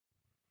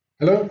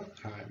Hello,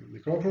 I'm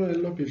Nicola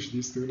Pronello,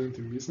 PhD student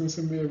in Business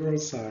and Behavioral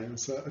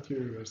Science at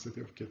University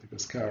of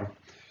Chieti.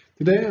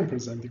 Today I'm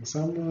presenting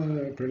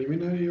some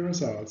preliminary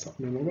results on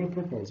a novel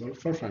proposal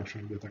for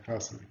functional data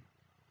clustering.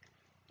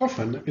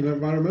 Often, in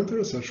environmental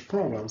research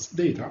problems,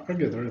 data are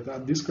gathered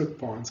at discrete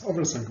points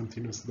over some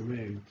continuous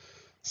domain,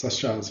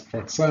 such as,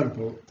 for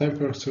example,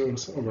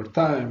 temperatures over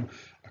time,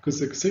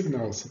 acoustic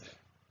signals,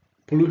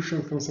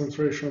 pollution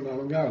concentration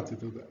along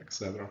altitude,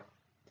 etc.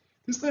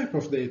 This type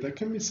of data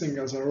can be seen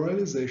as a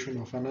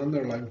realization of an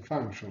underlying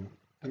function,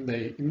 and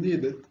they,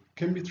 indeed,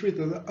 can be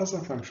treated as a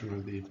functional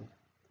data.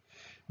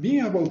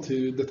 Being able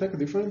to detect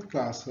different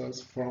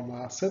classes from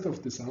a set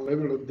of this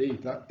unlabeled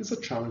data is a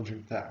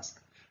challenging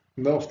task,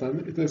 and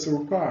often it is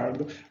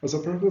required as a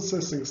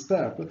processing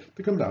step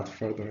to conduct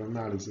further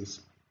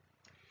analysis.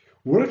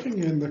 Working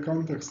in the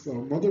context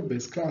of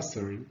model-based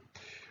clustering,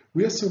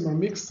 we assume a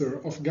mixture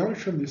of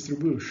Gaussian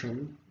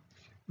distribution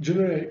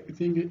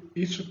generating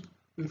each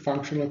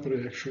functional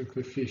projection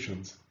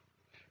coefficients.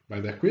 By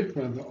the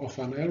equipment of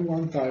an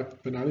L1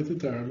 type penalty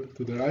term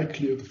to the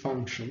likelihood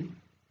function,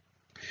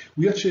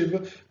 we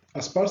achieve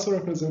a sparse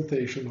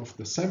representation of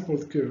the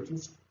sampled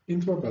curves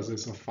into a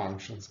basis of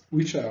functions,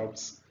 which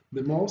helps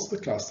the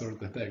most cluster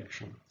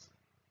detections.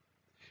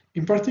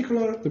 In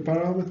particular, the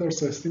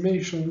parameters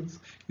estimation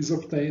is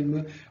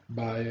obtained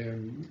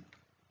by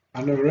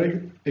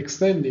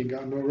extending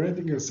an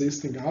already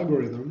existing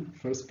algorithm,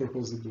 first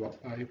proposed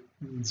by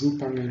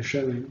Zupang and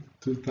Shen in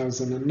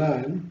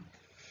 2009,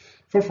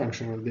 for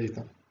functional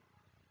data.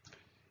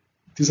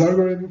 This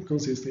algorithm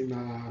consists in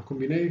a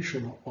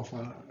combination of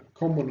a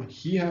common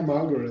EM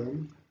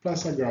algorithm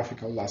plus a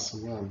graphical lasso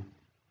one.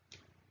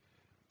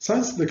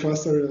 Since the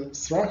cluster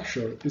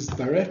structure is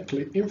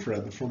directly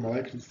inferred from a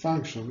likelihood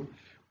function,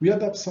 we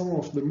adapt some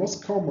of the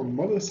most common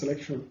model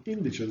selection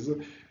indices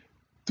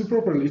to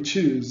properly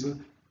choose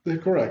the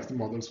correct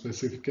model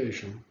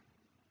specification,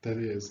 that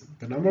is,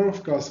 the number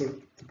of clusters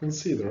to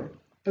consider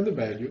and the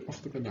value of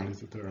the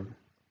penalty term.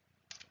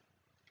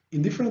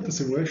 In different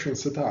simulation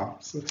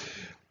setups,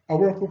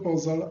 our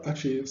proposal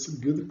achieves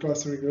good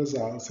clustering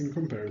results in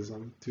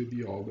comparison to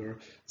the other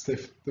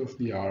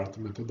state-of-the-art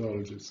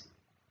methodologies.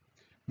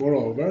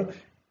 Moreover,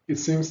 it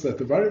seems that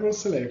the variable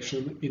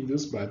selection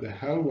induced by the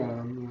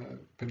L1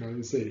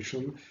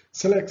 penalization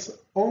selects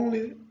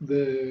only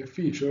the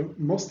feature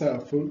most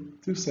helpful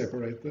to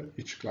separate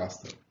each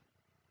cluster.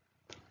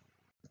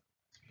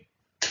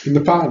 In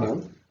the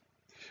panel,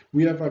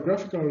 we have a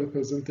graphical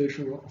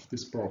representation of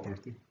this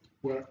property,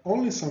 where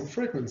only some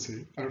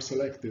frequencies are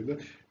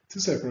selected to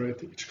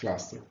separate each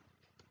cluster.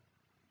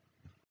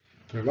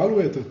 To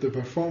evaluate the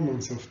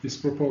performance of this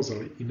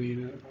proposal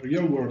in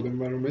real-world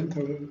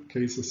environmental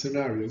case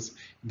scenarios,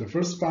 in the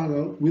first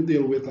panel we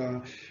deal with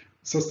a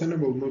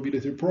sustainable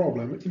mobility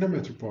problem in a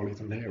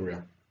metropolitan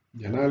area.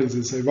 The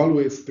analysis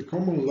evaluates the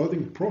common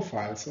loading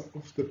profiles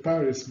of the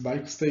Paris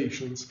bike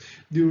stations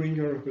during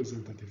a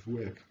representative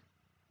week.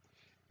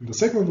 In the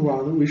second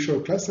one, we show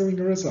clustering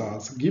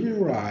results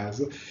giving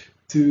rise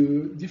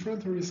to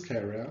different risk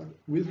areas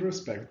with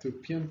respect to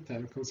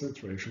PM10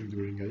 concentration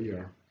during a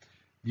year.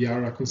 The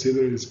area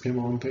considered is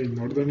Piemonte in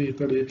northern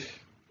Italy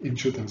in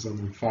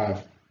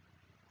 2005.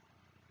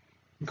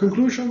 In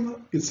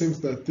conclusion, it seems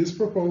that this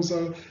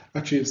proposal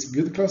achieves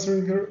good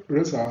clustering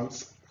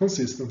results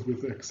consistent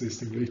with the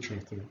existing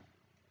literature.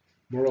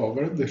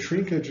 Moreover, the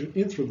shrinkage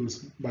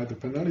introduced by the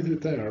penalty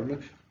term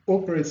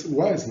operates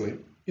wisely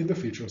in the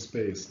feature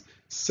space,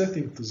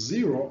 setting to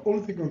zero all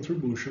the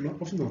contribution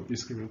of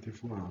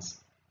non-discriminative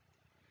ones.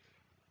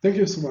 Thank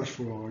you so much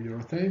for your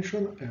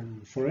attention,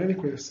 and for any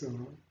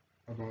question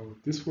about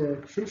this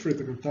work, feel free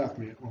to contact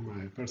me on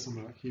my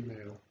personal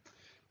email.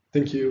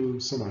 Thank you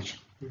so much.